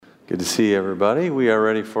Good to see everybody. We are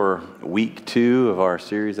ready for week 2 of our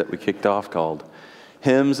series that we kicked off called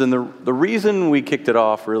Hymns. And the reason we kicked it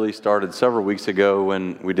off really started several weeks ago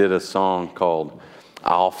when we did a song called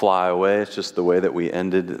I'll Fly Away. It's just the way that we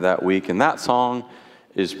ended that week. And that song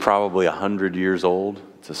is probably 100 years old.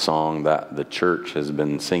 It's a song that the church has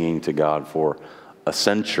been singing to God for a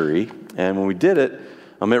century. And when we did it,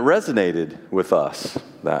 it resonated with us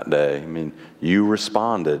that day. I mean, you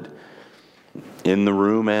responded in the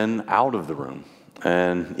room and out of the room.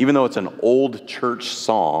 And even though it's an old church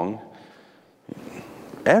song,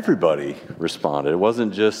 everybody responded. It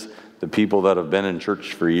wasn't just the people that have been in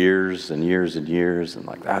church for years and years and years and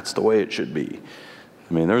like, that's the way it should be.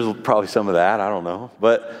 I mean, there's probably some of that, I don't know.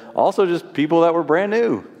 But also just people that were brand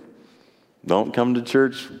new. Don't come to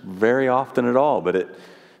church very often at all, but it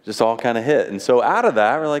just all kind of hit. And so out of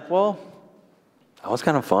that, we're like, well, that was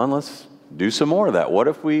kind of fun. Let's do some more of that. What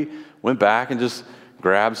if we went back and just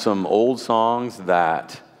grabbed some old songs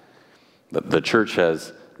that the church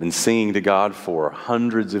has been singing to God for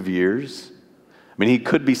hundreds of years? I mean, he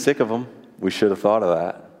could be sick of them. We should have thought of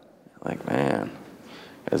that. Like, man,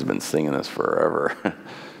 has been singing this forever.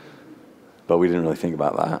 But we didn't really think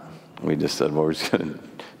about that. We just said, well, we're just going to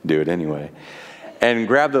do it anyway. And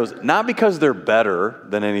grab those, not because they're better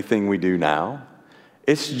than anything we do now.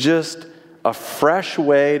 It's just a fresh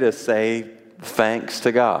way to say thanks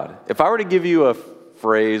to God. If I were to give you a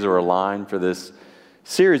phrase or a line for this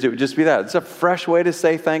series, it would just be that. It's a fresh way to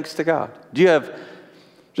say thanks to God.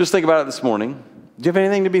 Just think about it this morning. Do you have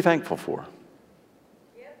anything to be thankful for?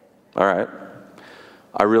 Yep. All right.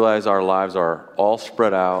 I realize our lives are all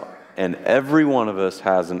spread out, and every one of us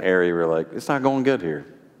has an area where like, it's not going good here.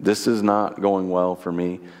 This is not going well for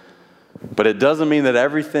me. But it doesn't mean that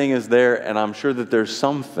everything is there, and I'm sure that there's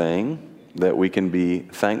something that we can be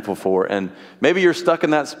thankful for. And maybe you're stuck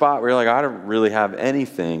in that spot where you're like, I don't really have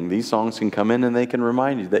anything. These songs can come in and they can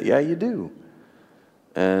remind you that, yeah, you do.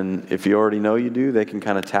 And if you already know you do, they can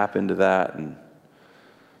kind of tap into that. And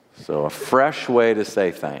so a fresh way to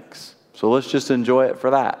say thanks. So let's just enjoy it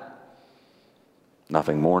for that.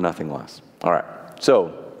 Nothing more, nothing less. All right.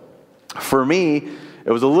 So for me,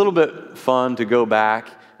 it was a little bit fun to go back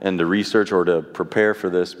and to research or to prepare for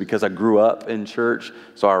this because I grew up in church,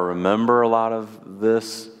 so I remember a lot of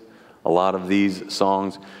these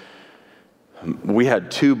songs. We had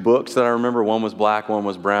 2 books that I remember. One was black, one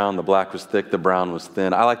was brown. The black was thick, the brown was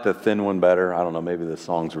thin. I like the thin one better. I don't know, maybe the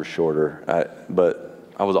songs were shorter. But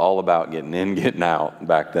I was all about getting in, getting out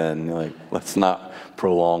back then. Like, let's not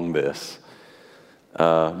prolong this.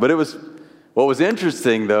 But what was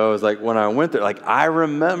interesting, though, is like when I went there, like I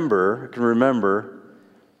can remember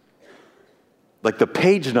like the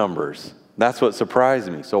page numbers. That's what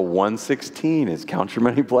surprised me. So 116 is Count Your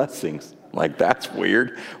Many Blessings. Like, that's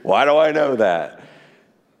weird. Why do I know that?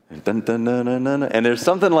 Dun, dun, dun, dun, dun. And there's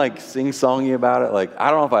something like sing-songy about it. Like, I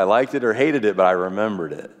don't know if I liked it or hated it, but I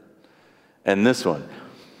remembered it. And this one.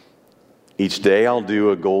 Each day I'll do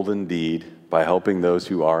a golden deed by helping those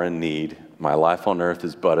who are in need. My life on earth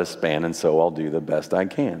is but a span, and so I'll do the best I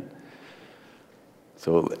can.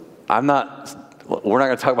 So we're not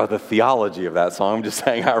going to talk about the theology of that song. I'm just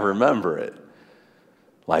saying I remember it.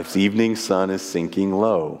 Life's evening sun is sinking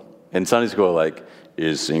low. In Sunday school, like,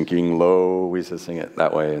 is sinking low. We used to sing it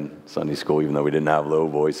that way in Sunday school, even though we didn't have low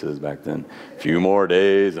voices back then. A few more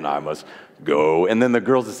days and I must go. And then the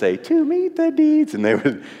girls would say, to meet the deeds. And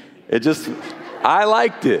I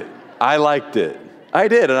liked it. I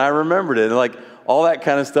did, and I remembered it. And like, all that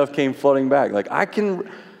kind of stuff came flooding back. Like, I think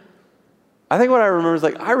what I remember is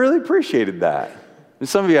like, I really appreciated that. And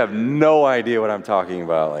some of you have no idea what I'm talking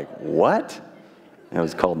about. Like, what? And it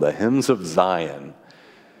was called the Hymns of Zion.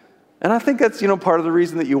 And I think that's, part of the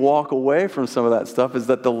reason that you walk away from some of that stuff is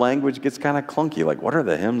that the language gets kind of clunky. Like, what are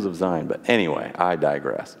the hymns of Zion? But anyway, I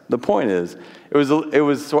digress. The point is,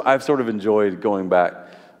 I've sort of enjoyed going back,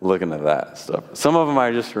 looking at that stuff. Some of them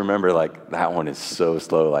I just remember, like, that one is so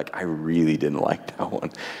slow. Like, I really didn't like that one.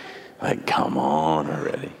 Like, come on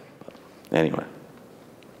already. But anyway.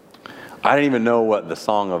 I didn't even know what the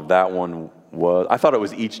song of that one was. I thought it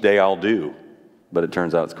was Each Day I'll Do, but it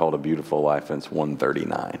turns out it's called A Beautiful Life, and it's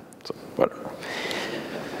 139. So, whatever.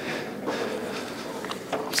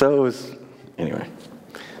 So it was, anyway.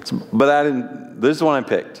 This is the one I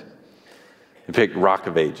picked. I picked Rock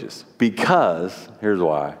of Ages because, here's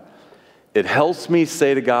why, it helps me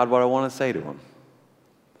say to God what I want to say to Him.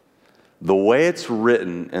 The way it's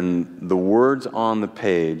written and the words on the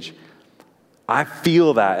page, I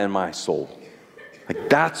feel that in my soul. Like,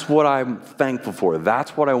 that's what I'm thankful for.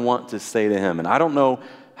 That's what I want to say to Him. And I don't know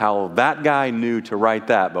how that guy knew to write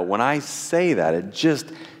that, but when I say that, it just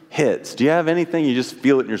hits? Do you have anything you just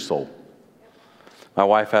feel it in your soul? My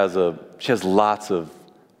wife has lots of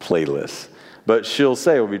playlists, but she'll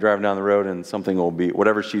say, we'll be driving down the road and something will be,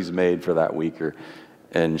 whatever she's made for that week,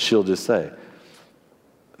 and she'll just say,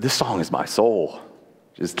 this song is my soul.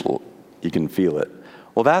 Just, you can feel it.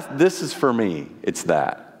 Well, this is for me. It's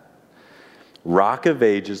that. Rock of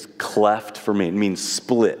Ages, cleft for me. It means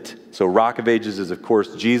split. So Rock of Ages is, of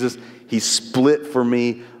course, Jesus. He split for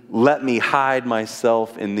me. Let me hide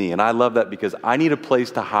myself in thee. And I love that because I need a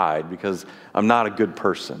place to hide because I'm not a good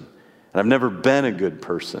person. And I've never been a good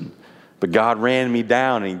person. But God ran me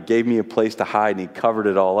down and he gave me a place to hide and he covered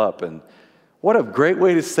it all up. And what a great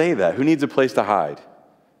way to say that. Who needs a place to hide?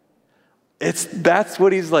 That's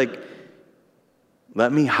what he's like.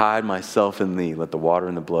 Let me hide myself in thee. Let the water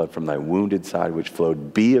and the blood from thy wounded side which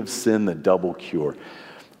flowed be of sin the double cure.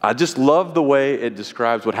 I just love the way it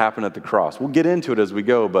describes what happened at the cross. We'll get into it as we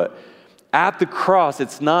go, but at the cross,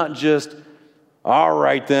 it's not just, all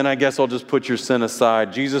right then, I guess I'll just put your sin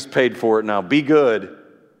aside. Jesus paid for it now. Be good.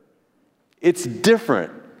 It's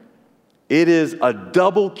different. It is a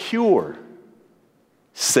double cure.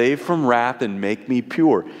 Save from wrath and make me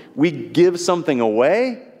pure. We give something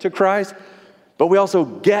away to Christ, but we also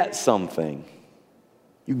get something.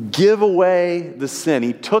 You give away the sin.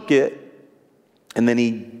 He took it, and then he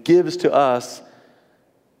gives to us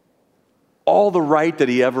all the right that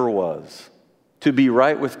he ever was. To be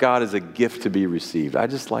right with God is a gift to be received. I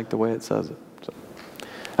just like the way it says it. So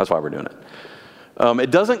that's why we're doing it.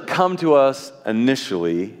 It doesn't come to us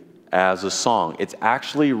initially as a song. It's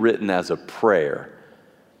actually written as a prayer.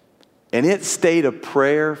 And it stayed a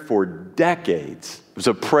prayer for decades. It was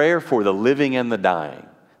a prayer for the living and the dying.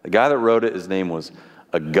 The guy that wrote it, his name was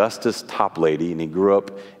Augustus Toplady, and he grew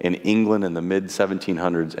up in England in the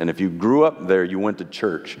mid-1700s. And if you grew up there, you went to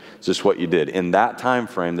church. It's just what you did. In that time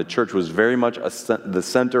frame, the church was very much the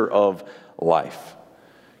center of life.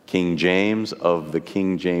 King James of the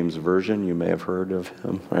King James Version, you may have heard of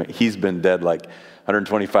him, right? He's been dead like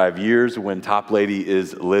 125 years when Toplady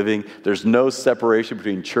is living. There's no separation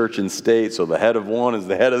between church and state, so the head of one is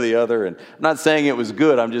the head of the other. And I'm not saying it was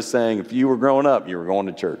good. I'm just saying if you were growing up, you were going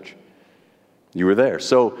to church. You were there.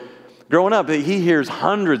 So growing up, he hears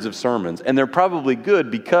hundreds of sermons, and they're probably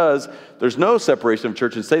good because there's no separation of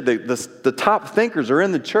church and state. The top thinkers are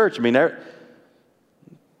in the church. I mean,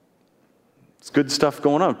 it's good stuff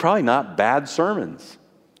going on. Probably not bad sermons.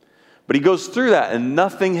 But he goes through that, and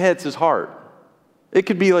nothing hits his heart. It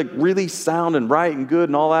could be like really sound and right and good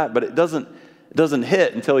and all that, but it doesn't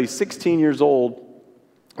hit until he's 16 years old,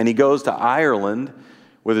 and he goes to Ireland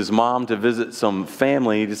with his mom to visit some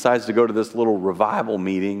family. He decides to go to this little revival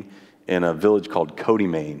meeting in a village called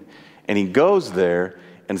Codymain. And he goes there,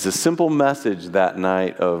 and it's a simple message that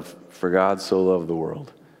night of, for God so loved the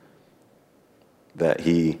world, that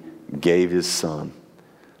he gave his son,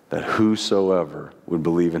 that whosoever would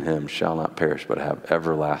believe in him shall not perish but have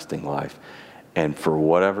everlasting life. And for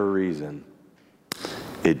whatever reason,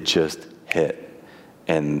 it just hit.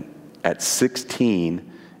 And at 16,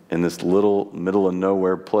 in this little middle of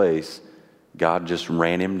nowhere place, God just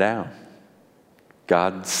ran him down.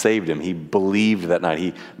 God saved him. He believed that night.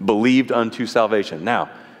 He believed unto salvation. Now,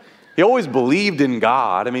 he always believed in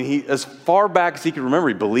God. I mean, he, as far back as he could remember,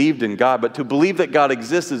 he believed in God. But to believe that God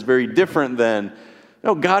exists is very different than,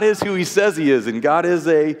 no, God is who he says he is. And God is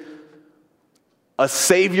a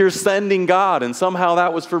Savior sending God. And somehow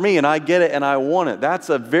that was for me. And I get it and I want it. That's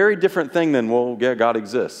a very different thing than, well, yeah, God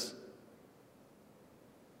exists.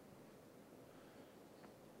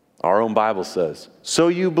 Our own Bible says, so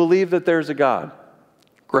you believe that there's a God.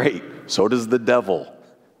 Great. So does the devil.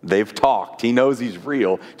 They've talked. He knows he's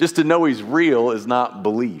real. Just to know he's real is not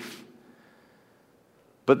belief.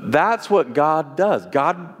 But that's what God does.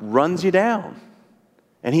 God runs you down.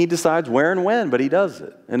 And he decides where and when, but he does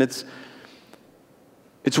it. And it's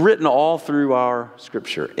written all through our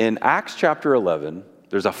scripture. In Acts chapter 11,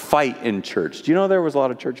 there's a fight in church. Do you know there was a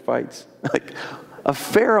lot of church fights? Like a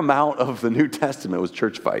fair amount of the New Testament was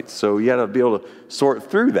church fights. So you had to be able to sort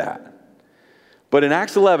through that. But in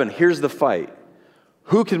Acts 11, here's the fight.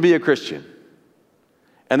 Who can be a Christian?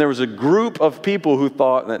 And there was a group of people who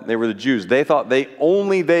thought that they were the Jews. They thought they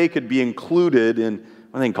could be included in,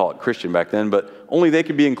 I didn't call it Christian back then, but only they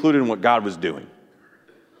could be included in what God was doing.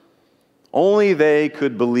 Only they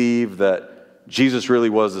could believe that Jesus really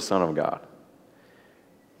was the Son of God.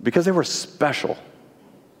 Because they were special.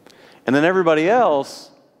 And then everybody else,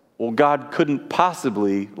 well, God couldn't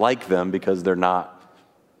possibly like them because they're not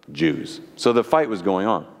Jews. So the fight was going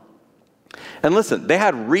on. And listen, they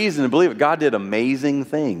had reason to believe it. God did amazing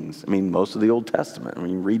things. I mean, most of the Old Testament,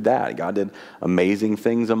 you read that. God did amazing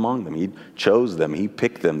things among them. He chose them. He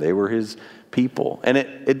picked them. They were his people. And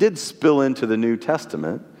it did spill into the New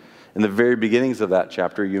Testament. In the very beginnings of that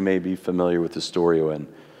chapter, you may be familiar with the story when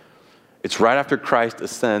it's right after Christ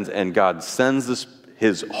ascends and God sends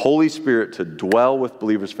his Holy Spirit to dwell with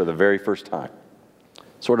believers for the very first time.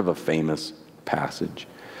 Sort of a famous passage.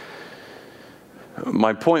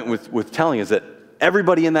 My point with telling is that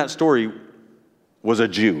everybody in that story was a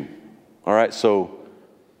Jew. All right, so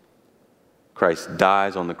Christ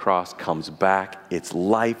dies on the cross, comes back. It's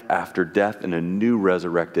life after death in a new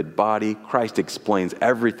resurrected body. Christ explains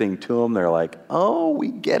everything to them. They're like, oh, we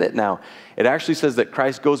get it now. It actually says that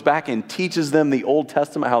Christ goes back and teaches them the Old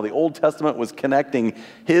Testament, how the Old Testament was connecting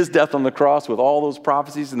his death on the cross with all those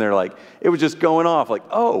prophecies. And they're like, it was just going off like,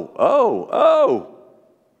 oh.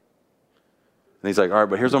 And he's like, all right,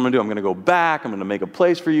 but here's what I'm going to do. I'm going to go back. I'm going to make a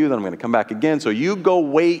place for you. Then I'm going to come back again. So you go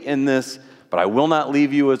wait in this, but I will not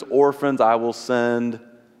leave you as orphans. I will send the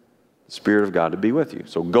Spirit of God to be with you.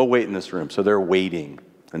 So go wait in this room. So they're waiting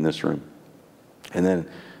in this room. And then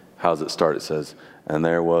how does it start? It says, and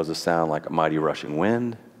there was a sound like a mighty rushing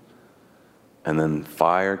wind. And then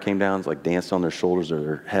fire came down, it's like danced on their shoulders or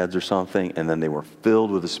their heads or something. And then they were filled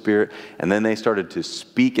with the Spirit. And then they started to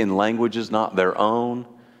speak in languages not their own,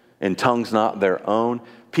 in tongues not their own.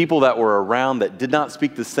 People that were around that did not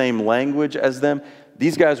speak the same language as them,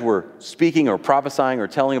 these guys were speaking or prophesying or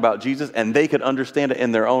telling about Jesus, and they could understand it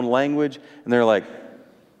in their own language. And they're like,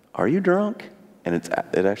 are you drunk? And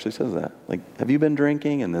it actually says that. Like, have you been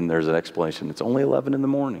drinking? And then there's an explanation. It's only 11 in the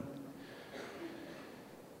morning.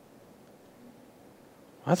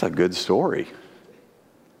 That's a good story.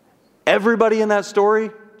 Everybody in that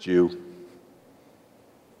story, Jew.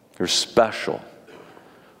 They're special.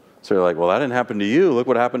 So they're like, well, that didn't happen to you. Look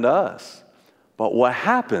what happened to us. But what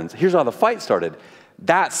happens, here's how the fight started.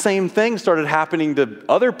 That same thing started happening to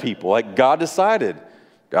other people. Like God decided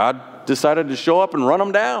to show up and run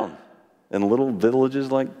them down in little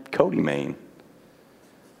villages like Cody, Maine.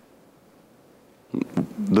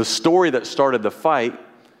 The story that started the fight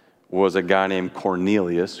was a guy named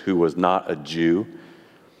Cornelius, who was not a Jew.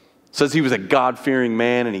 It says he was a God-fearing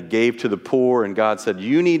man, and he gave to the poor, and God said,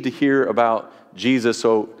 you need to hear about Jesus.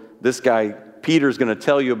 So this guy, Peter's going to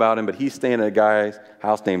tell you about him, but he's staying at a guy's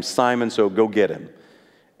house named Simon, so go get him.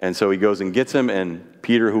 And so he goes and gets him, and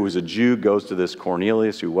Peter, who was a Jew, goes to this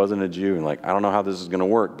Cornelius, who wasn't a Jew, and like, I don't know how this is going to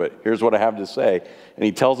work, but here's what I have to say. And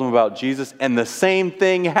he tells him about Jesus, and the same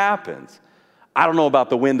thing happens. I don't know about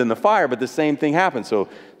the wind and the fire, but the same thing happens. So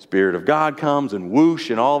Spirit of God comes and whoosh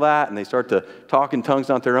and all that, and they start to talk in tongues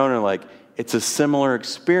not their own, and like, it's a similar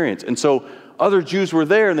experience. And so other Jews were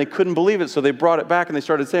there, and they couldn't believe it, so they brought it back, and they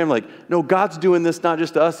started saying, like, no, God's doing this not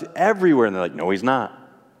just to us, everywhere. And they're like, no, he's not.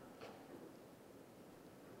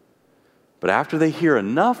 But after they hear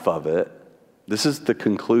enough of it, this is the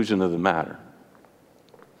conclusion of the matter.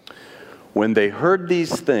 When they heard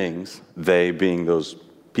these things, they being those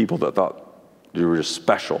people that thought they were just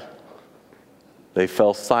special, they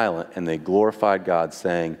fell silent and they glorified God,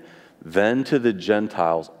 saying, then to the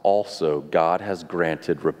Gentiles also God has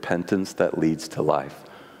granted repentance that leads to life.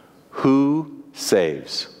 Who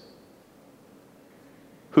saves?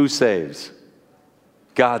 Who saves?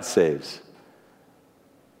 God saves.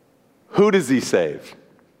 Who does he save?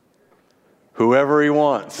 Whoever he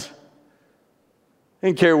wants. He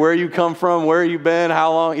doesn't care where you come from, where you've been,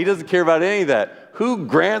 how long. He doesn't care about any of that. Who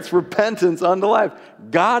grants repentance unto life?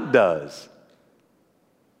 God does.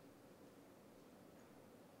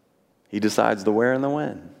 He decides the where and the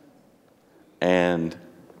when. And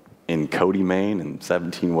in Cody, Maine, in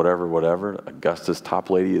 17 whatever, Augustus top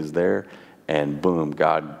lady is there, and boom,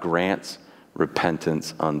 God grants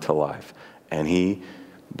repentance unto life. And he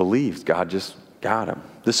believes. God just got him.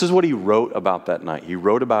 This is what he wrote about that night. He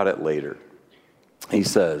wrote about it later. He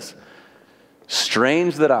says,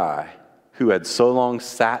 strange that I, who had so long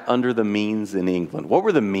sat under the means in England. What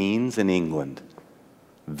were the means in England?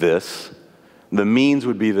 This. The means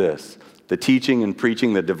would be this. The teaching and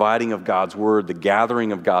preaching, the dividing of God's word, the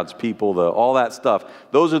gathering of God's people, all that stuff.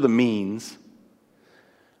 Those are the means.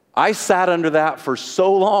 I sat under that for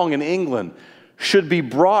so long in England. Should be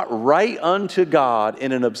brought right unto God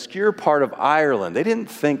in an obscure part of Ireland. They didn't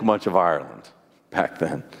think much of Ireland back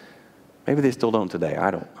then. Maybe they still don't today. I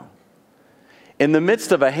don't know. In the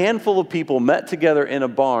midst of a handful of people met together in a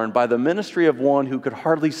barn by the ministry of one who could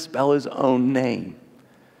hardly spell his own name.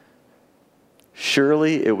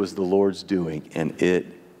 Surely it was the Lord's doing, and it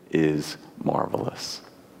is marvelous.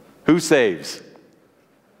 Who saves?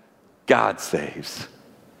 God saves.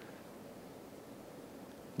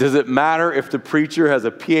 Does it matter if the preacher has a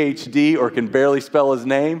PhD or can barely spell his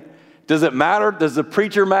name? Does it matter? Does the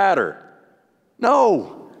preacher matter?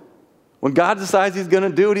 No. When God decides he's going to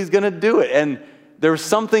do it, he's going to do it. And there was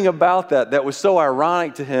something about that was so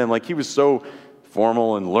ironic to him. Like, he was so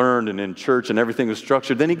formal and learned and in church and everything was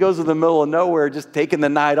structured. Then he goes to the middle of nowhere, just taking the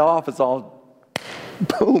night off. It's all,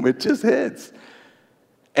 boom, it just hits.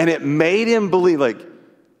 And it made him believe, like,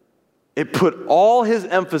 it put all his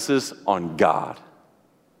emphasis on God.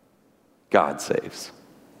 God saves.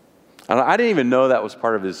 And I didn't even know that was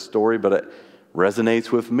part of his story, but it resonates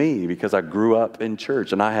with me because I grew up in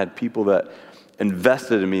church and I had people that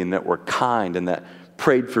invested in me and that were kind and that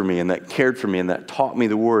prayed for me and that cared for me and that taught me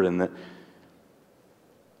the word and that,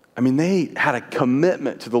 I mean, they had a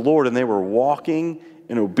commitment to the Lord and they were walking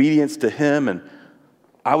in obedience to him. And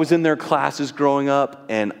I was in their classes growing up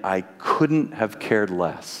and I couldn't have cared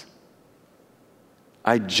less.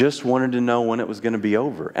 I just wanted to know when it was going to be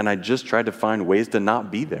over. And I just tried to find ways to not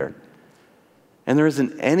be there. And there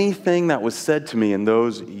isn't anything that was said to me in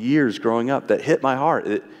those years growing up that hit my heart.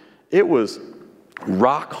 It was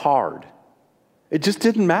rock hard. It just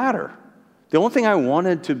didn't matter. The only thing I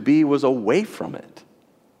wanted to be was away from it.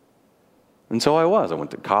 And so I was. I went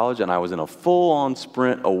to college and I was in a full-on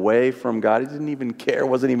sprint away from God. I didn't even care,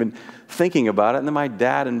 wasn't even thinking about it. And then my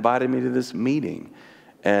dad invited me to this meeting.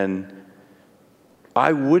 And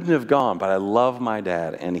I wouldn't have gone, but I love my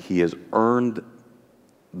dad, and he has earned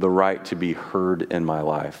the right to be heard in my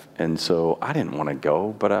life. And so I didn't want to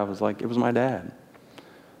go, but I was like, it was my dad.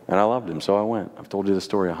 And I loved him, so I went. I've told you the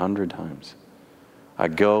story 100 times. I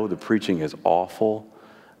go, the preaching is awful.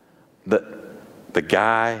 The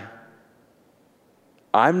guy,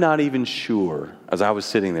 I'm not even sure, as I was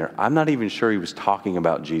sitting there, I'm not even sure he was talking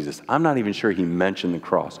about Jesus. I'm not even sure he mentioned the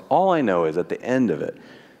cross. All I know is at the end of it,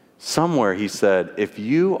 somewhere he said, if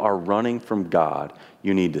you are running from God,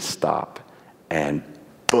 you need to stop. And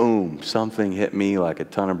boom, something hit me like a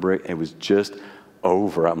ton of bricks. It was just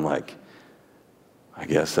over. I'm like, I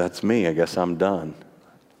guess that's me. I guess I'm done.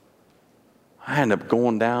 I end up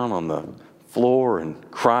going down on the floor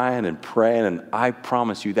and crying and praying. And I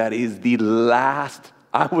promise you, that is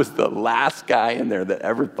I was the last guy in there that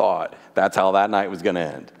ever thought that's how that night was going to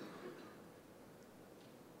end.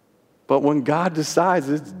 But when God decides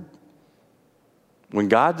that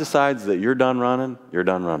you're done running, you're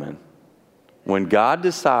done running. When God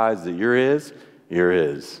decides that you're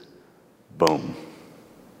his, boom.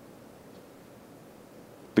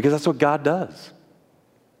 Because that's what God does.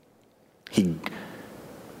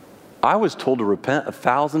 I was told to repent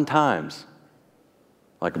 1,000 times,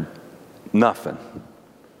 like nothing.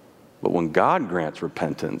 But when God grants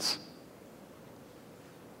repentance,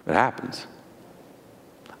 it happens.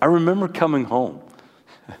 I remember coming home,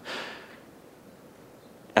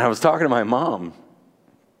 and I was talking to my mom,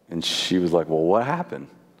 and she was like, well, what happened?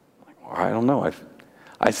 I'm like, well, I don't know.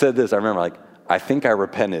 I said this, I remember, like, I think I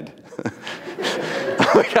repented.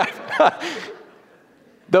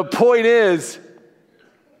 The point is,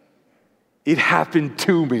 it happened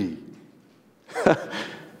to me.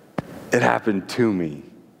 It happened to me.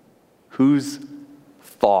 Whose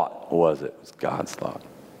thought was it? It was God's thought.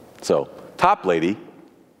 So, top lady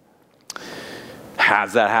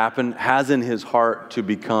has that happen, has in his heart to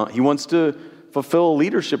become, he wants to fulfill a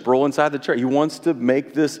leadership role inside the church. He wants to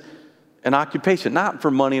make this an occupation, not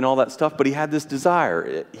for money and all that stuff, but he had this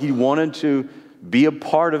desire. He wanted to be a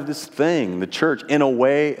part of this thing, the church, in a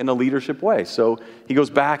way, in a leadership way. So he goes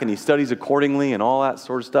back and he studies accordingly and all that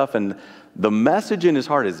sort of stuff. And the message in his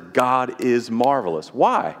heart is God is marvelous.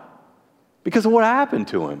 Why? Because of what happened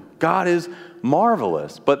to him. God is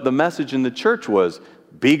marvelous. But the message in the church was,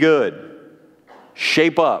 be good,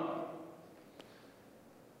 shape up.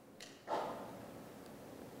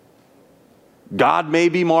 God may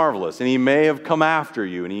be marvelous, and he may have come after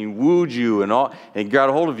you, and he wooed you and all, and got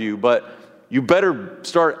a hold of you, but you better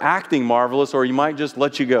start acting marvelous or he might just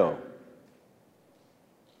let you go.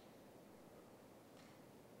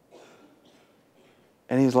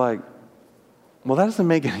 And he's like, well, that doesn't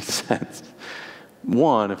make any sense.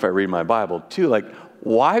 One, if I read my Bible. Two, like,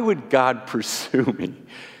 why would God pursue me,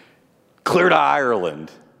 clear to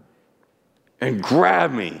Ireland, and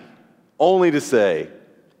grab me, only to say,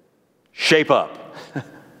 shape up?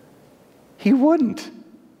 He wouldn't.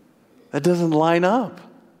 That doesn't line up.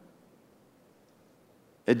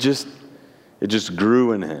 It just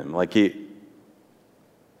grew in him. Like he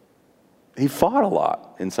fought a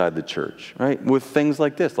lot inside the church, right? With things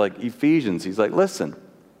like this, like Ephesians. He's like, listen,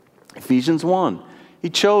 Ephesians 1. He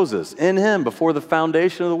chose us in him before the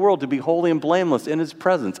foundation of the world to be holy and blameless in his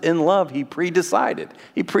presence. In love, he predestined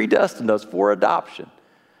us for adoption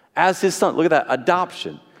as his son. Look at that,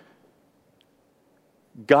 adoption.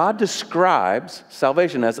 God describes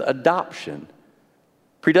salvation as adoption.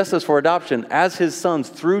 Predestined us for adoption as his sons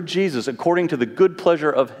through Jesus according to the good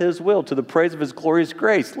pleasure of his will, to the praise of his glorious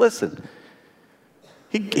grace. Listen,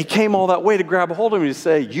 he came all that way to grab a hold of me to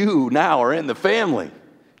say, you now are in the family.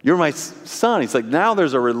 You're my son. He's like, now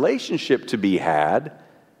there's a relationship to be had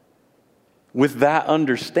with that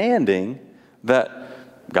understanding that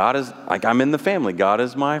God is, like, I'm in the family. God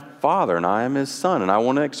is my father and I am his son, and I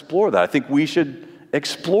want to explore that. I think we should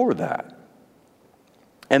explore that.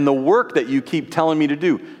 And the work that you keep telling me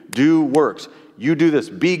to do works. You do this,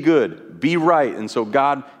 be good, be right. And so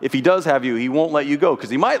God, if he does have you, he won't let you go, because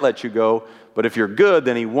he might let you go, but if you're good,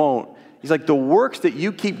 then he won't. He's like, the works that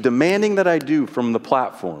you keep demanding that I do from the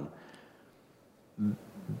platform,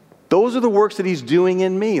 those are the works that he's doing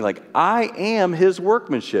in me. Like, I am his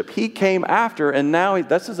workmanship. He came after, and now,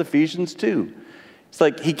 this is Ephesians 2. It's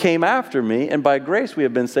like he came after me, and by grace we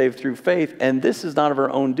have been saved through faith, and this is not of our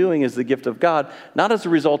own doing, is the gift of God, not as a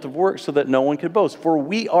result of works, so that no one could boast, for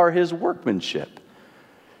we are his workmanship.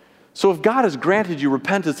 So if God has granted you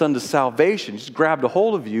repentance unto salvation, just grabbed a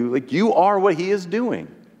hold of you, like, you are what he is doing.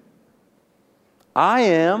 I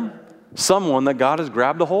am someone that God has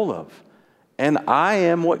grabbed a hold of, and I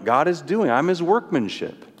am what God is doing. I'm his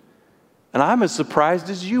workmanship, and I'm as surprised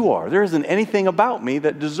as you are. There isn't anything about me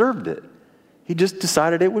that deserved it. He just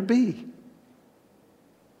decided it would be.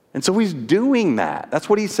 And so he's doing that. That's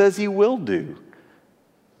what he says he will do.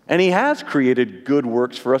 And he has created good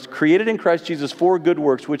works for us, created in Christ Jesus for good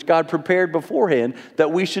works, which God prepared beforehand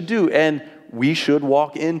that we should do. And we should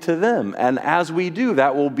walk into them. And as we do,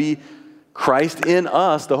 that will be Christ in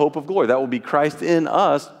us, the hope of glory. That will be Christ in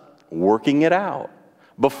us working it out.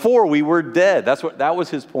 Before we were dead. That was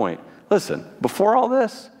his point. Listen, before all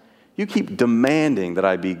this, you keep demanding that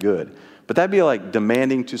I be good. But that'd be like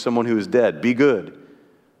demanding to someone who is dead, be good.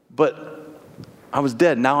 But I was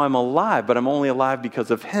dead, now I'm alive, but I'm only alive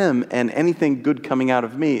because of him, and anything good coming out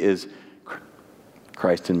of me is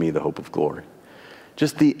Christ in me, the hope of glory.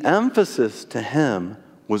 Just the emphasis to him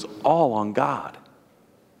was all on God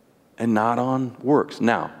and not on works.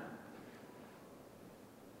 Now,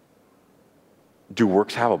 do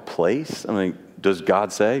works have a place? I mean, does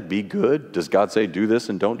God say, be good? Does God say, do this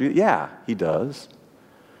and don't do it? Yeah, he does.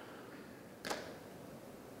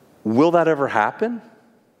 Will that ever happen?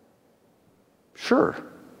 Sure,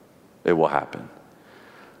 it will happen.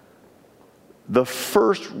 The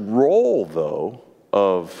first role, though,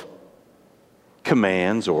 of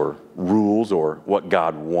commands or rules or what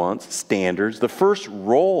God wants, standards, the first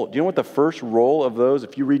role, do you know what the first role of those,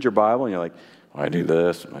 if you read your Bible and you're like, I do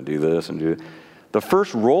this, and do that. The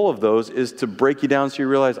first role of those is to break you down so you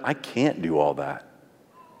realize, I can't do all that.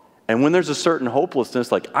 And when there's a certain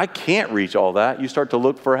hopelessness, like, I can't reach all that, you start to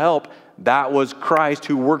look for help. That was Christ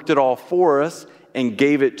who worked it all for us and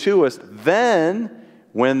gave it to us. Then,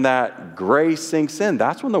 when that grace sinks in,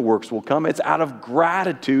 that's when the works will come. It's out of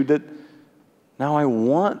gratitude that now I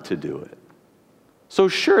want to do it. So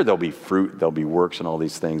sure, there'll be fruit, there'll be works and all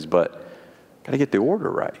these things, but got to get the order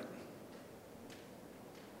right.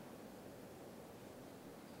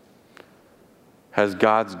 Has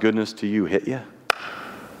God's goodness to you hit you?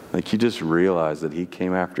 Like, you just realize that he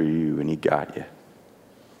came after you and he got you.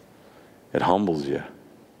 It humbles you,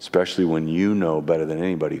 especially when you know better than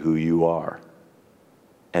anybody who you are.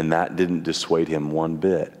 And that didn't dissuade him one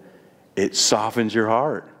bit. It softens your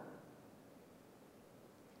heart.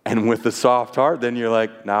 And with the soft heart, then you're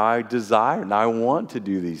like, now I desire, now I want to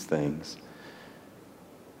do these things.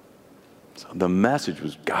 So the message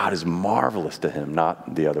was, God is marvelous to him,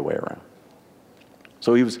 not the other way around.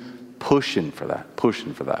 So he was pushing for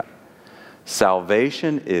that.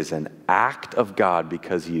 Salvation is an act of God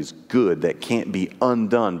because he is good that can't be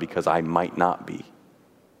undone because I might not be.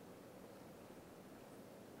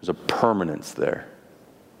 There's a permanence there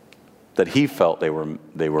that he felt they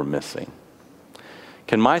were missing.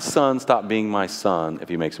 Can my son stop being my son if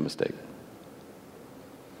he makes a mistake?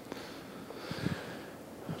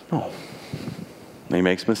 No. He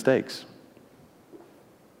makes mistakes.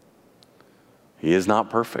 He is not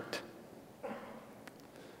perfect.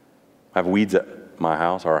 I have weeds at my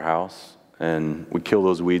house, our house, and we kill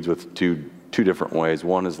those weeds with two different ways.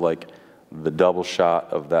 One is like the double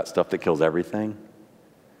shot of that stuff that kills everything,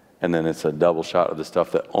 and then it's a double shot of the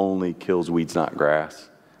stuff that only kills weeds, not grass.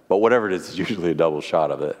 But whatever it is, it's usually a double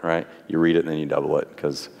shot of it, right? You read it and then you double it,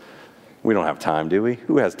 because we don't have time, do we?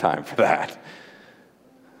 Who has time for that?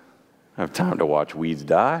 I have time to watch weeds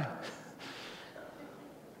die.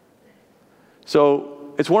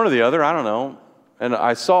 So it's one or the other, I don't know. And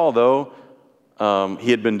I saw, though,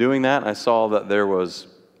 he had been doing that, and I saw that there was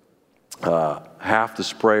half the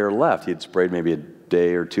sprayer left. He had sprayed maybe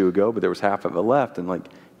day or two ago, but there was half of it left. And like,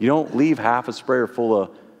 you don't leave half a sprayer full of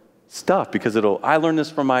stuff because I learned this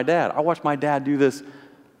from my dad. I watched my dad do this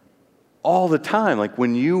all the time. Like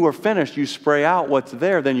when you are finished, you spray out what's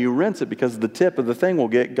there, then you rinse it because the tip of the thing will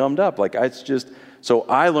get gummed up. Like it's just, so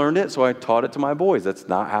I learned it, so I taught it to my boys. That's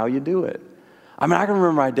not how you do it. I mean, I can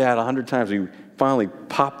remember my dad 100 times. He finally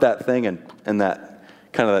popped that thing and that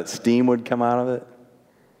kind of that steam would come out of it.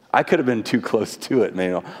 I could have been too close to it,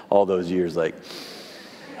 man, all those years. Like,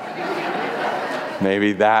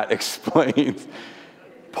 maybe that explains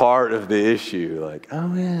part of the issue. Like,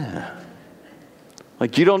 oh yeah.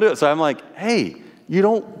 Like, you don't do it. So I'm like, hey, you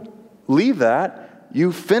don't leave that.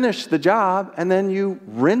 You finish the job, and then you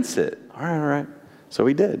rinse it. All right. So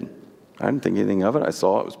he did. I didn't think anything of it. I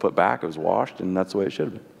saw it was put back. It was washed, and that's the way it should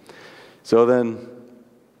have been. So then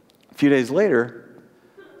a few days later,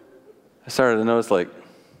 I started to notice, like,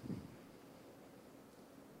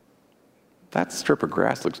 that strip of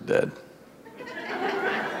grass looks dead.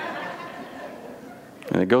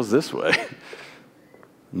 And it goes this way.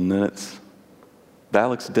 And then that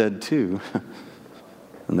looks dead too.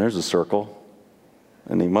 And there's a circle.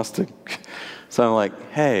 And he must have. So I'm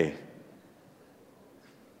like, hey,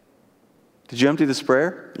 did you empty the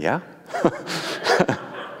sprayer? Yeah.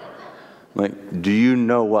 Like, do you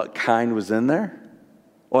know what kind was in there?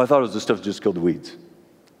 Oh, I thought it was the stuff that just killed the weeds.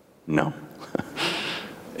 No.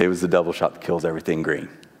 It was the double shot that kills everything green.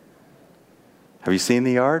 Have you seen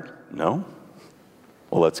the yard? No.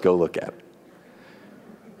 Well, let's go look at it.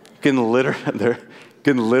 You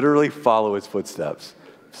can literally follow his footsteps.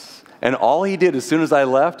 And all he did as soon as I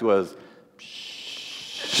left was,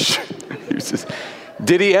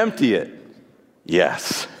 did he empty it?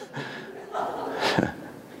 Yes.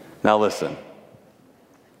 Now listen,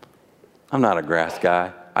 I'm not a grass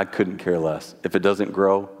guy. I couldn't care less. If it doesn't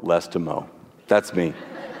grow, less to mow. That's me.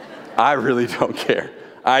 I really don't care.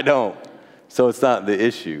 I don't. So it's not the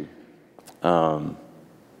issue.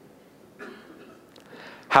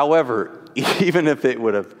 However, even if it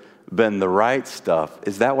would have been the right stuff,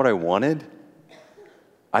 is that what I wanted?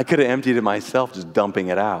 I could have emptied it myself, just dumping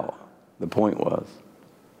it out. The point was.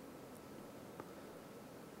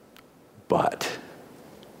 But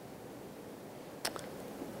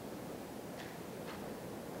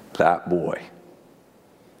that boy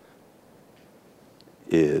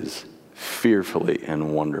is fearfully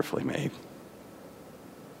and wonderfully made.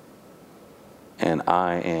 And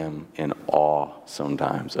I am in awe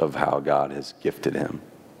sometimes of how God has gifted him.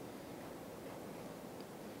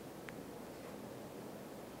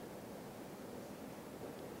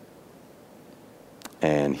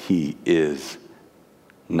 And he is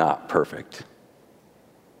not perfect.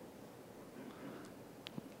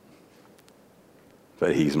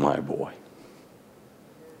 But he's my boy.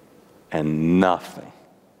 And nothing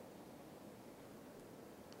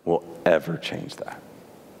will ever change that.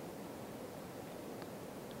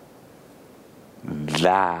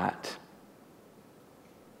 That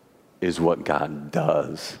is what God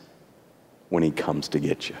does when he comes to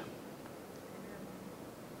get you.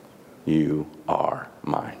 You are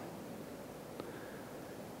mine.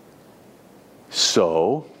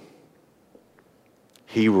 So,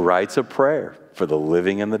 he writes a prayer for the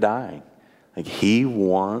living and the dying. Like, he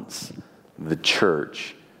wants the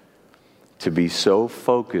church to be so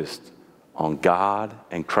focused on God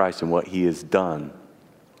and Christ and what he has done.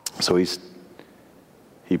 So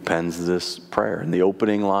he pens this prayer. And the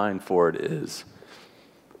opening line for it is,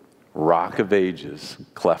 Rock of Ages,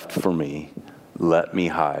 cleft for me, let me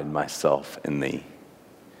hide myself in thee.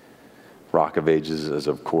 Rock of Ages is,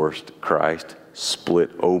 of course, Christ, split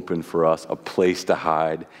open for us, a place to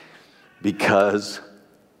hide, because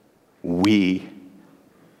we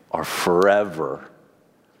are forever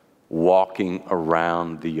walking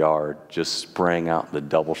around the yard, just spraying out the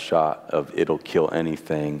double shot of it'll kill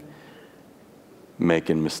anything,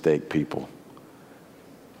 making mistake people.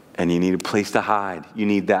 And you need a place to hide. You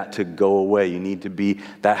need that to go away.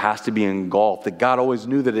 That has to be engulfed. That God always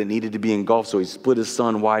knew that it needed to be engulfed, so he split his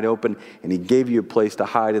son wide open, and he gave you a place to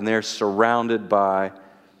hide in there, surrounded by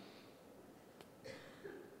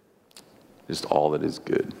just all that is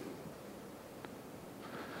good.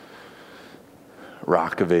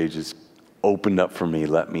 Rock of Ages opened up for me,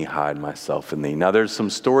 let me hide myself in thee. Now there's some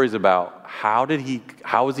stories about how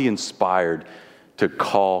was he inspired to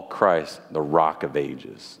call Christ the Rock of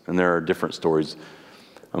Ages. And there are different stories.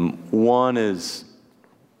 One is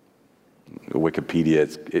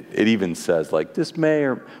Wikipedia. It even says, like, this may,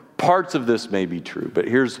 or parts of this may be true, but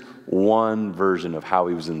here's one version of how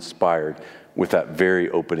he was inspired with that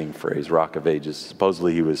very opening phrase, Rock of Ages.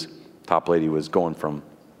 Supposedly top lady was going from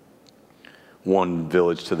one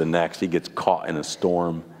village to the next. He gets caught in a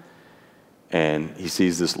storm, and he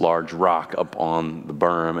sees this large rock up on the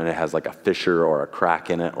berm, and it has like a fissure or a crack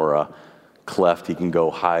in it or a cleft he can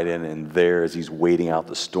go hide in. And there, as he's waiting out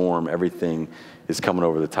the storm, everything is coming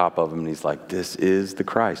over the top of him, and he's like, this is the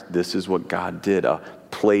Christ. This is what God did, a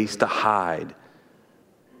place to hide,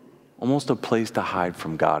 almost a place to hide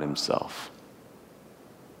from God himself.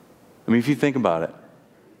 I mean, if you think about it,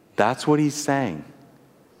 that's what he's saying.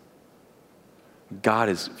 God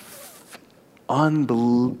is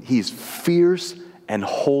he's fierce and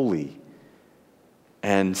holy,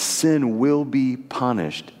 and sin will be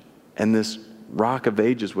punished. And this rock of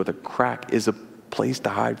ages with a crack is a place to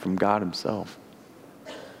hide from God himself.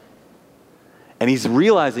 And he's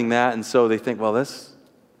realizing that, and so they think, well, this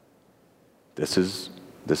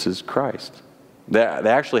is Christ. They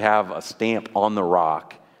actually have a stamp on the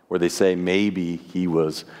rock where they say maybe he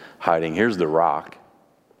was hiding. Here's the rock.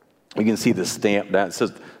 You can see the stamp that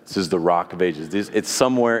says this is the rock of ages. It's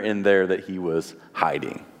somewhere in there that he was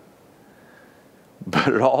hiding. But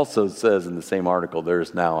it also says in the same article,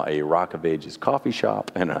 there's now a Rock of Ages coffee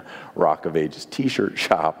shop and a Rock of Ages t-shirt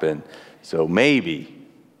shop. And so maybe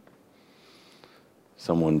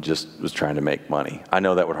someone just was trying to make money. I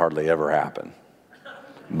know that would hardly ever happen.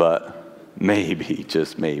 But maybe,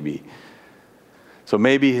 just maybe. So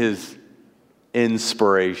maybe his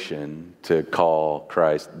inspiration to call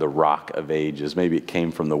Christ the Rock of Ages, maybe it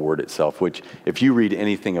came from the word itself, which if you read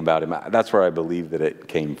anything about him, that's where I believe that it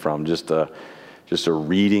came from, just a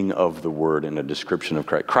reading of the word and a description of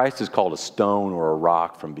Christ. Christ is called a stone or a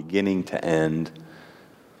rock from beginning to end.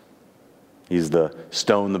 He's the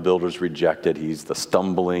stone the builders rejected. He's the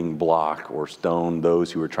stumbling block or stone,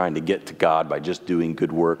 those who were trying to get to God by just doing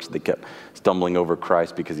good works. They kept stumbling over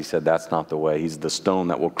Christ because he said that's not the way. He's the stone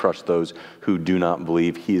that will crush those who do not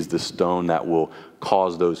believe. He is the stone that will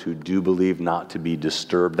cause those who do believe not to be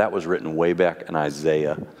disturbed. That was written way back in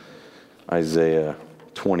Isaiah. Isaiah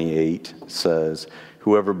 28 says,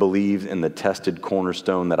 whoever believes in the tested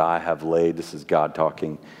cornerstone that I have laid, this is God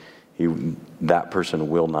talking, that person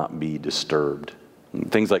will not be disturbed.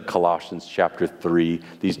 And things like Colossians chapter 3,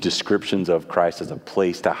 these descriptions of Christ as a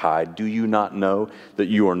place to hide. Do you not know that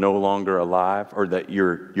you are no longer alive, or that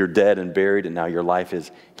you're dead and buried, and now your life is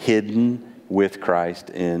hidden with Christ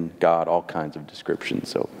in God? All kinds of descriptions.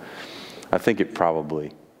 So I think it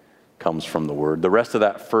probably comes from the word. The rest of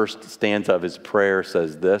that first stanza of his prayer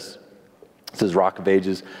says this. It says, Rock of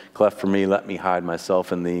Ages, cleft for me, let me hide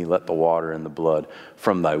myself in thee, let the water and the blood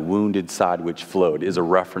from thy wounded side which flowed. Is a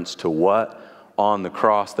reference to what? On the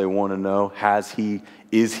cross, they want to know,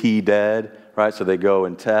 is he dead? Right, so they go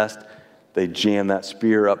and test. They jam that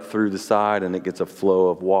spear up through the side, and it gets a flow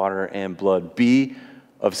of water and blood. Be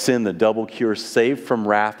of sin the double cure, save from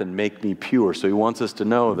wrath and make me pure. So he wants us to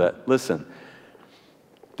know that, listen,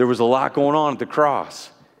 there was a lot going on at the cross.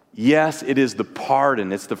 Yes, it is the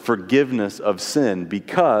pardon, it's the forgiveness of sin,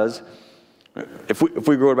 because if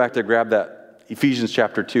we go back to grab that Ephesians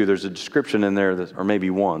chapter 2, there's a description in there, or maybe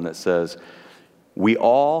one, that says, we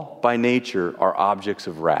all by nature are objects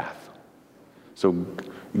of wrath. So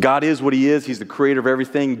God is what he is. He's the creator of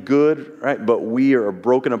everything good, right? But we are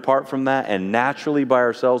broken apart from that, and naturally by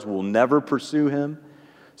ourselves will never pursue him.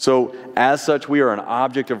 So as such, we are an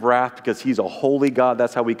object of wrath because he's a holy God.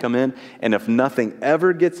 That's how we come in. And if nothing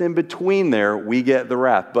ever gets in between there, we get the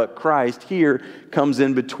wrath. But Christ here comes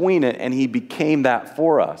in between it, and he became that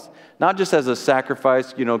for us. Not just as a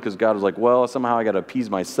sacrifice, because God was like, well, somehow I got to appease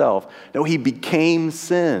myself. No, he became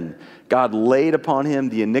sin. God laid upon him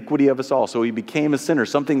the iniquity of us all. So he became a sinner,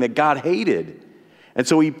 something that God hated. And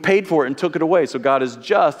so he paid for it and took it away. So God is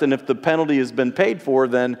just, and if the penalty has been paid for,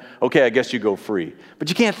 then, okay, I guess you go free. But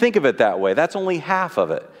you can't think of it that way. That's only half of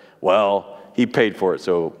it. Well, he paid for it,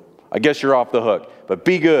 so I guess you're off the hook. But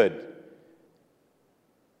be good.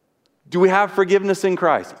 Do we have forgiveness in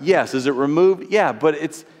Christ? Yes. Is it removed? Yeah, but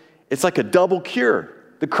it's like a double cure.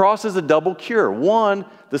 The cross is a double cure. One,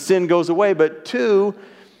 the sin goes away, but two,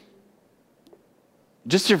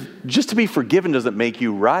 just to be forgiven doesn't make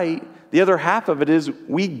you right. The other half of it is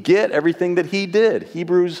we get everything that he did.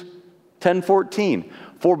 Hebrews 10:14.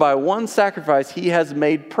 For by one sacrifice he has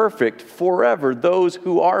made perfect forever those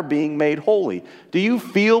who are being made holy. Do you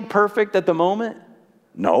feel perfect at the moment?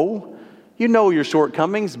 No. You know your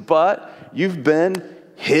shortcomings, but you've been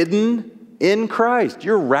hidden in Christ.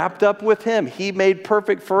 You're wrapped up with him. He made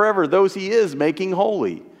perfect forever those he is making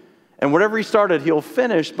holy. And whatever he started, he'll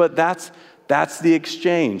finish, but that's the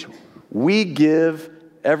exchange. We give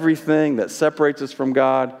everything that separates us from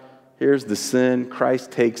God. Here's the sin.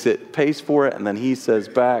 Christ takes it, pays for it, and then he says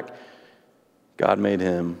back, God made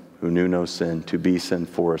him who knew no sin, to be sin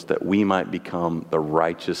for us, that we might become the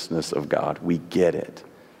righteousness of God. We get it.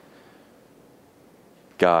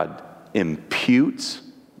 God imputes,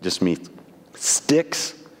 just means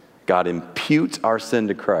sticks. God imputes our sin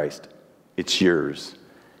to Christ. It's yours.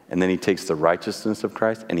 And then he takes the righteousness of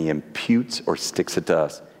Christ and he imputes or sticks it to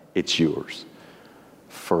us. It's yours.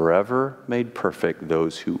 Forever made perfect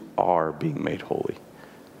those who are being made holy.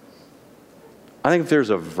 I think if there's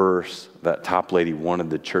a verse that Top Lady wanted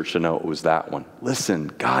the church to know, it was that one. Listen,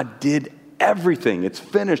 God did everything. It's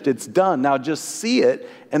finished. It's done. Now just see it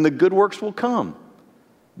and the good works will come.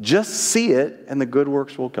 Just see it and the good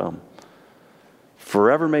works will come.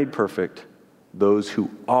 Forever made perfect those who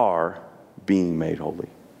are being made holy.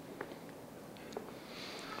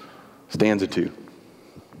 Stanza 2.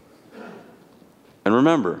 And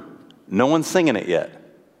remember, no one's singing it yet.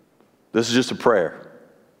 This is just a prayer.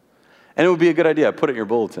 And it would be a good idea. Put it in your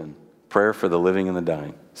bulletin. Prayer for the living and the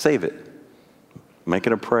dying. Save it. Make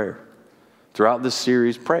it a prayer. Throughout this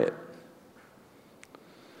series, pray it.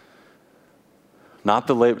 Not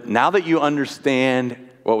the labor. Now that you understand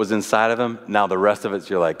what was inside of him, now the rest of it,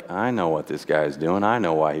 you're like, I know what this guy is doing. I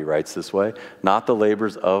know why he writes this way. Not the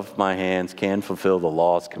labors of my hands can fulfill the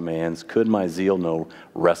law's commands. Could my zeal know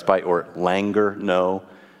respite or languor know?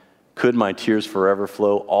 Could my tears forever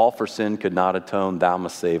flow? All for sin could not atone. Thou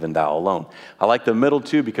must save and thou alone. I like the middle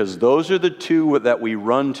two because those are the two that we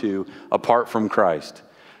run to apart from Christ.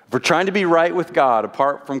 If we're trying to be right with God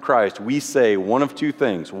apart from Christ, we say one of two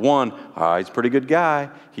things. One, he's a pretty good guy.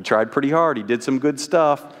 He tried pretty hard. He did some good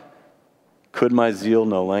stuff. Could my zeal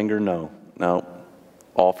no languor? No. No.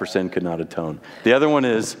 All for sin could not atone. The other one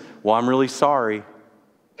is, well, I'm really sorry.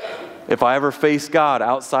 If I ever face God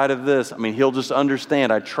outside of this, he'll just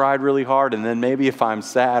understand I tried really hard, and then maybe if I'm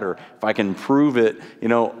sad or if I can prove it,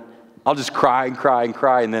 I'll just cry and cry and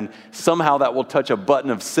cry, and then somehow that will touch a button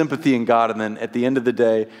of sympathy in God, and then at the end of the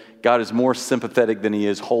day, God is more sympathetic than he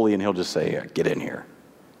is holy, and he'll just say, yeah, get in here.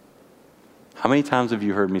 How many times have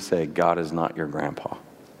you heard me say, God is not your grandpa?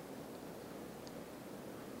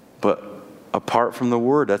 But apart from the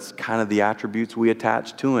word, that's kind of the attributes we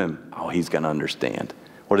attach to him. Oh, he's going to understand.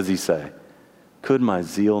 What does he say? Could my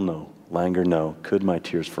zeal no languor know? Could my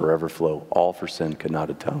tears forever flow? All for sin could not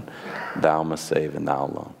atone. Thou must save and thou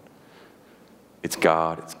alone. It's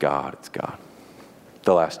God, it's God, it's God.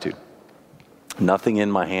 The last two. Nothing in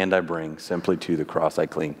my hand I bring, simply to the cross I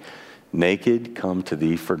cling. Naked, come to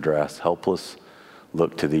thee for dress. Helpless,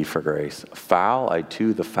 look to thee for grace. Foul, I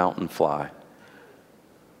to the fountain fly.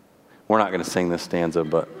 We're not going to sing this stanza,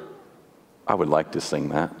 but I would like to sing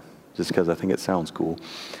that, just because I think it sounds cool.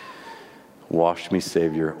 Wash me,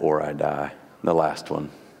 Savior, or I die. The last one.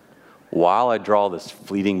 While I draw this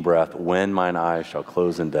fleeting breath, when mine eyes shall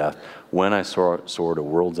close in death, when I soar to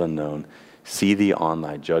worlds unknown, see thee on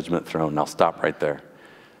thy judgment throne. Now stop right there.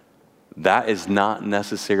 That is not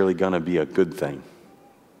necessarily going to be a good thing.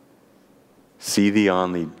 See thee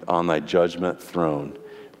on thy judgment throne.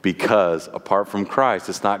 Because apart from Christ,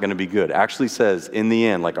 it's not going to be good. Actually says in the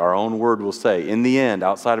end, like our own word will say, in the end,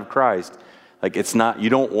 outside of Christ, like it's not, you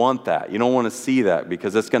don't want that. You don't want to see that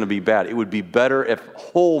because that's going to be bad. It would be better if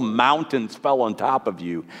whole mountains fell on top of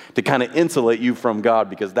you to kind of insulate you from God,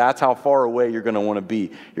 because that's how far away you're going to want to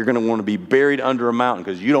be. You're going to want to be buried under a mountain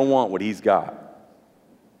because you don't want what he's got.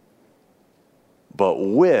 But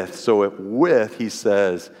with, he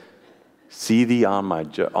says, see thee on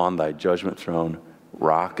thy judgment throne,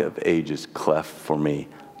 rock of ages cleft for me.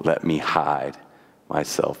 Let me hide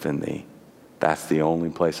myself in thee. That's the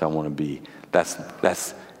only place I want to be.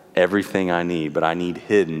 That's everything I need, but I need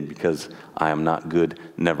hidden because I am not good,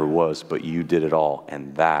 never was, but you did it all,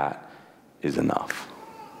 and that is enough.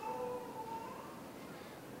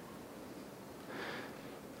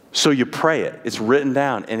 So you pray it. It's written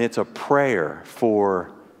down, and it's a prayer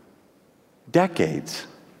for decades.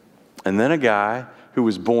 And then a guy who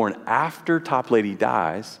was born after Top Lady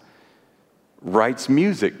dies writes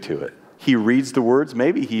music to it. He reads the words.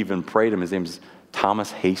 Maybe he even prayed him. His name's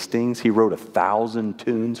Thomas Hastings. He wrote 1,000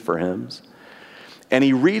 tunes for hymns. And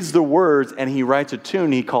he reads the words, and he writes a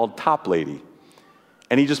tune he called Top Lady.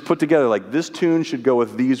 And he just put together, like, this tune should go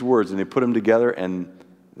with these words. And they put them together, and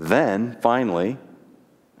then, finally,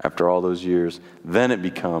 after all those years, then it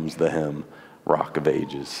becomes the hymn, Rock of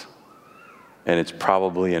Ages. And it's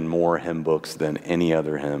probably in more hymn books than any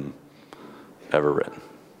other hymn ever written.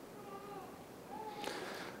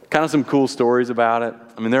 Kind of some cool stories about it.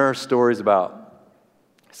 There are stories about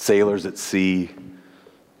sailors at sea,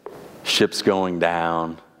 ships going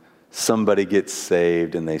down, somebody gets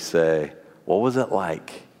saved, and they say, what was it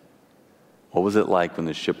like? What was it like when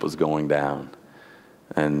the ship was going down?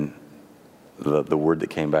 And the word that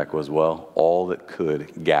came back was, well, all that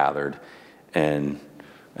could gathered. And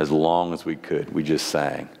as long as we could, we just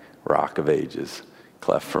sang, Rock of Ages,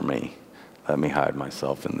 cleft for me, let me hide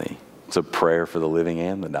myself in thee. It's a prayer for the living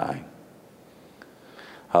and the dying.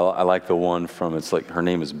 I like the one from, it's like, her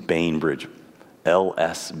name is Bainbridge,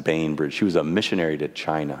 L.S. Bainbridge. She was a missionary to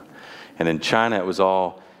China. And in China, it was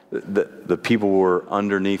all, the people were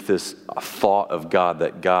underneath this thought of God,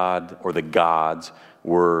 that God or the gods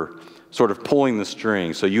were sort of pulling the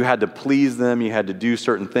strings. So you had to please them, you had to do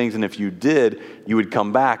certain things, and if you did, you would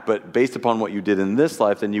come back. But based upon what you did in this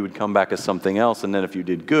life, then you would come back as something else. And then if you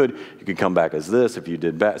did good, you could come back as this. If you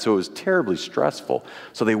did bad, so it was terribly stressful.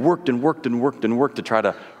 So they worked and worked and worked and worked to try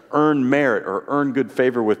to earn merit or earn good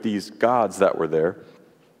favor with these gods that were there.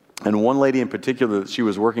 And one lady in particular that she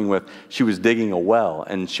was working with, she was digging a well,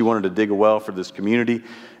 and she wanted to dig a well for this community.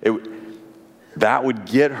 That would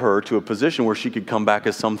get her to a position where she could come back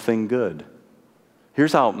as something good.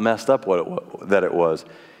 Here's how messed up that it was.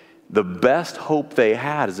 The best hope they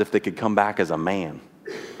had is if they could come back as a man.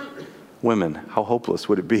 Women, how hopeless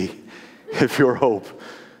would it be if your hope,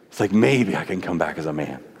 it's like, maybe I can come back as a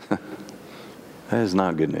man. That is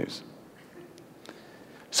not good news.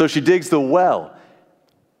 So she digs the well.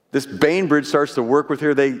 This Bainbridge starts to work with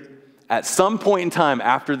her. At some point in time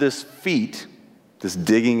after this feat, this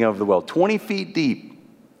digging of the well, 20 feet deep,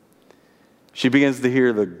 she begins to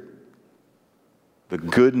hear the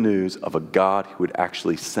good news of a God who would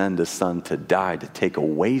actually send a son to die to take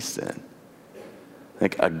away sin.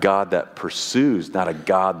 Like a God that pursues, not a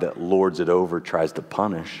God that lords it over, tries to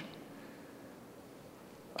punish.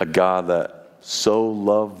 A God that so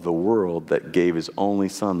loved the world that gave his only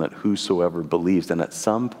son, that whosoever believes. And at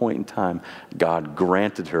some point in time, God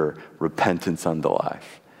granted her repentance unto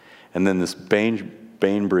life. And then this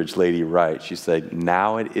Bainbridge lady writes, she said,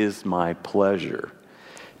 now it is my pleasure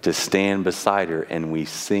to stand beside her and we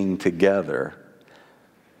sing together.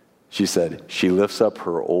 She said, she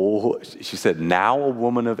said, now a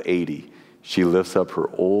woman of 80, she lifts up her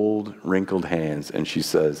old wrinkled hands and she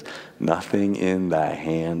says, nothing in thy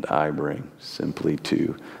hand I bring, simply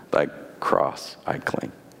to thy cross I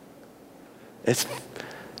cling. It's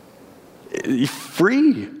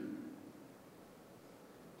free.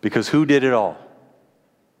 Because who did it all?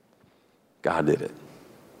 God did it.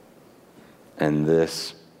 And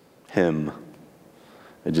this hymn,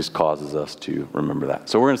 it just causes us to remember that.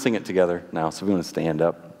 So we're going to sing it together now. So we want to stand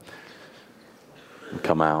up and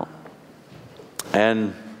come out.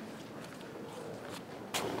 And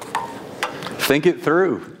think it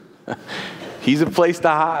through. He's a place to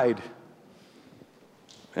hide.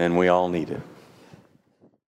 And we all need it.